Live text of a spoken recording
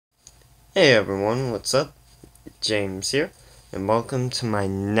Hey everyone, what's up? James here, and welcome to my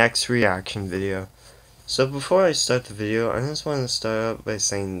next reaction video. So before I start the video, I just want to start out by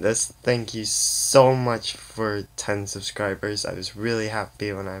saying this. Thank you so much for 10 subscribers. I was really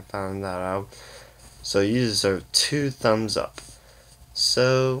happy when I found that out. So you deserve 2 thumbs up.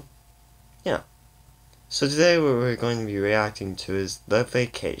 So, yeah. So today what we're going to be reacting to is The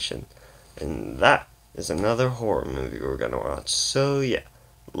Vacation. And that is another horror movie we're going to watch. So yeah,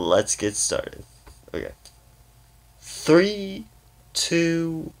 let's get started. Okay. 3,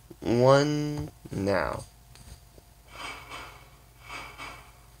 2, 1, now.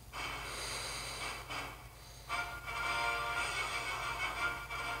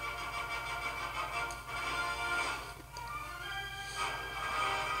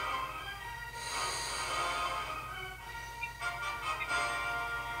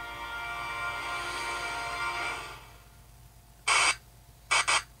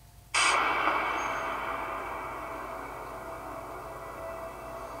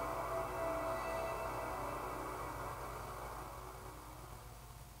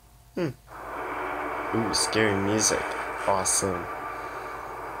 Ooh, scary music. Awesome.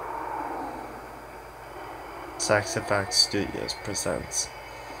 Saxofax Studios presents.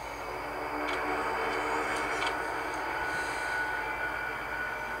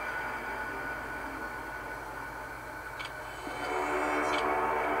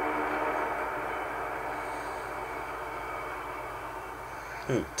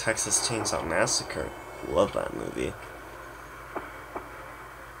 Ooh, Texas Chainsaw Massacre. Love that movie.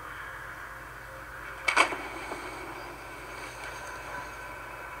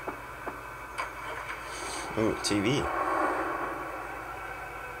 Ooh, TV.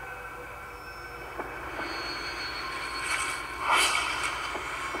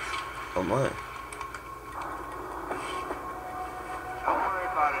 Oh my. Don't worry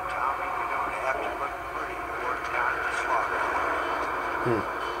about it, Tommy. You don't have to look pretty to work down at the slaughterhouse.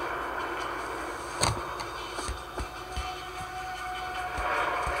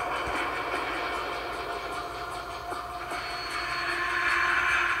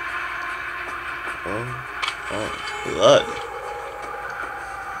 Oh, blood.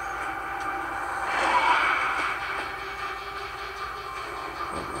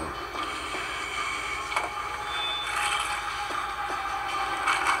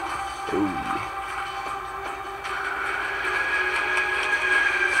 Ooh.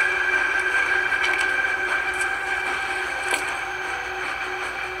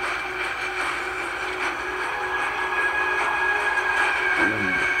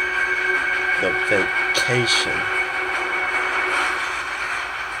 The Vacation.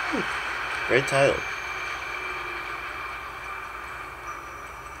 Great title.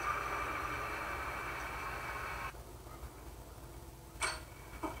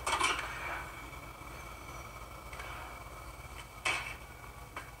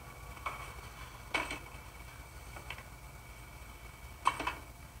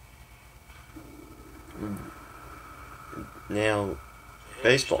 Now,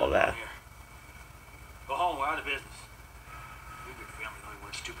 baseball bat. Go home, we're out of business. You and your family only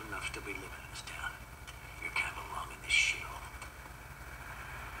weren't stupid enough to be living in this town. You're kind of belong in this shithole.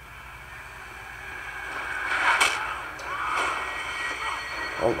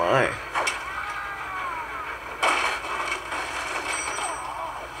 Oh my.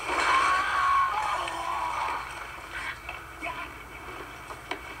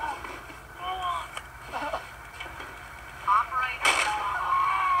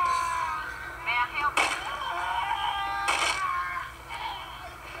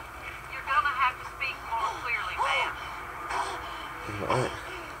 Oh.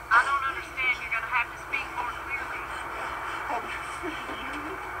 I don't understand. You're gonna have to speak more clearly.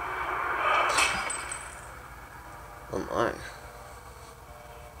 Oh my.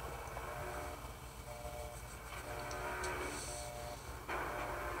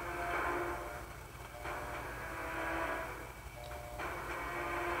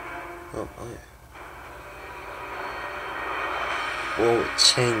 Oh my. Whoa,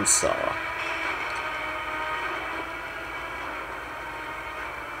 chainsaw.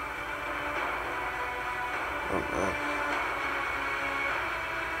 Oh my.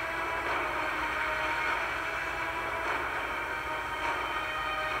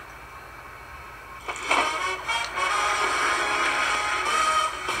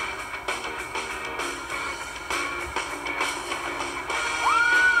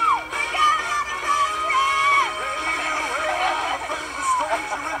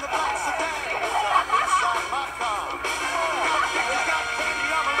 Stranger in the box of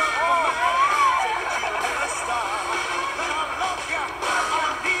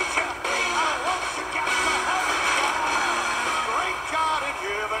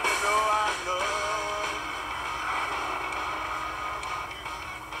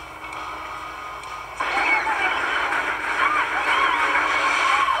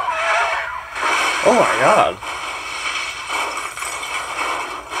Oh my god.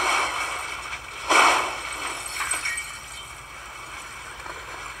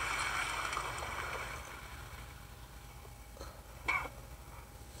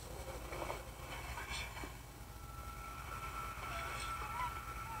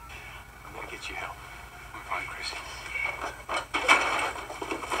 I'm gonna get you help. I'm fine, Chrissy.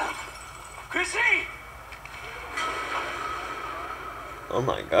 Chrissy! Oh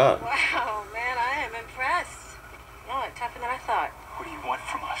my god. Wow, man, I am impressed. Oh, tougher than I thought. What do you want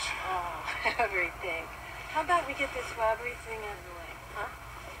from us? Oh, everything. How about we get this robbery thing out of the way, huh?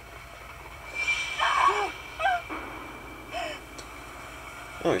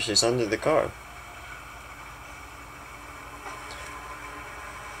 Oh, she's under the car.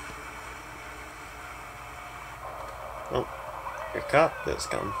 Oh, your cop has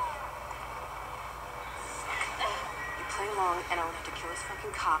come. You play along, and I won't have to kill this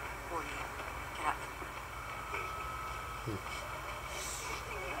fucking cop or you. Get up.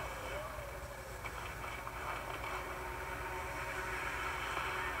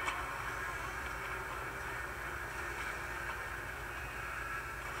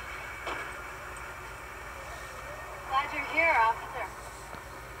 Glad you're here, officer.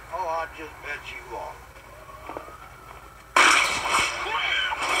 Oh, I just bet you are.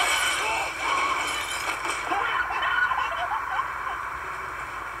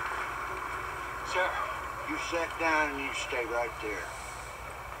 Sir. You sit down and you stay right there.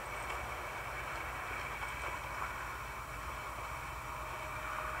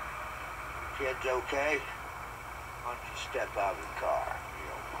 Kid's okay? Why don't you step out of the car? You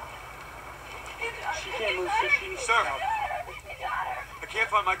don't mind. She can't move, sir. She needs help. I can't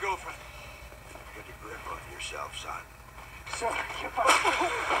find my girlfriend. Get a grip on yourself, son. Sir, you're fine.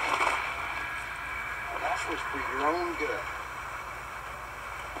 That was for your own good.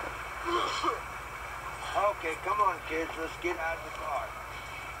 Okay, come on, kids. Let's get out of the car.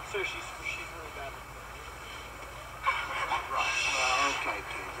 Sir, she's really bad. Well, okay,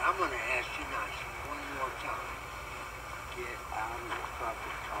 kids. I'm going to ask you nicely one more time. Get out of the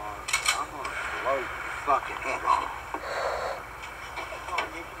fucking car. I'm going to blow your fucking head off. Come on,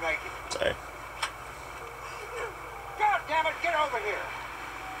 you can make it. Sorry. God damn it, get over here.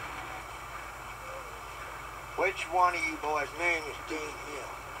 Which one of you boys' name is Dean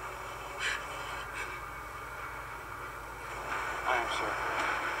Hill? I am, sir.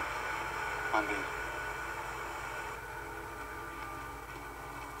 I'm Dean.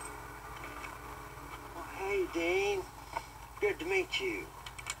 Well, hey, Dean. Good to meet you.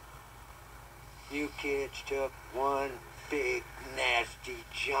 You kids took one big, nasty,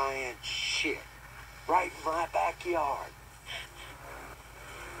 giant shit right in my backyard.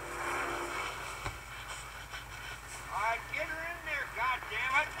 All right, get her in there,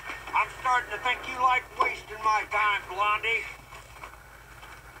 goddammit. I'm starting to think you like wasting my time, Blondie.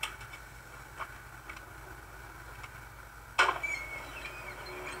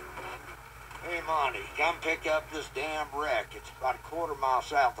 Hey, Monty, come pick up this damn wreck. It's about a quarter-mile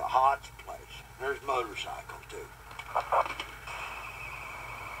south of Hod's place. There's a motorcycle, too.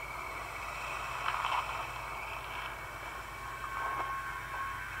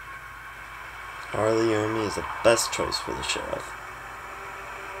 Harley Ermey is the best choice for the sheriff.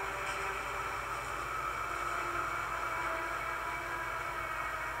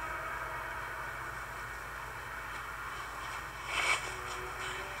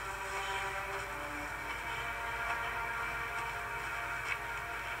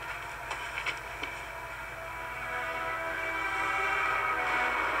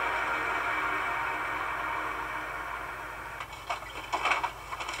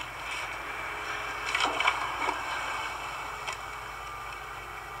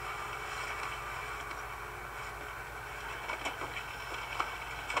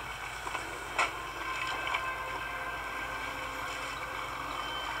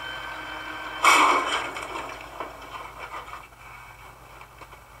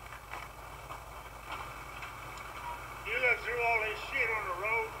 You look through all this shit on the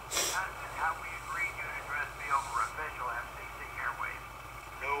road? That's how we agreed you'd address me over official FCC airwaves.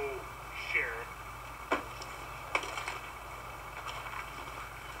 No, Sheriff.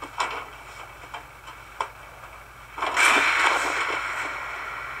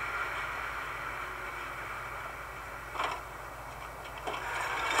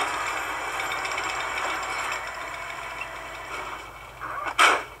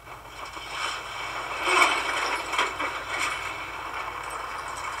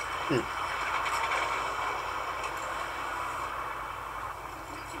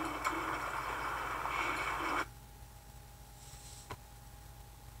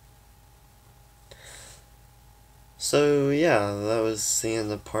 So yeah, that was the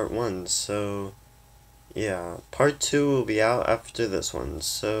end of part 1. So yeah, part 2 will be out after this one.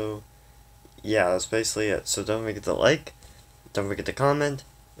 So yeah, that's basically it. So don't forget to like, don't forget to comment,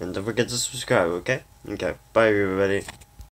 and don't forget to subscribe, okay? Okay, bye everybody.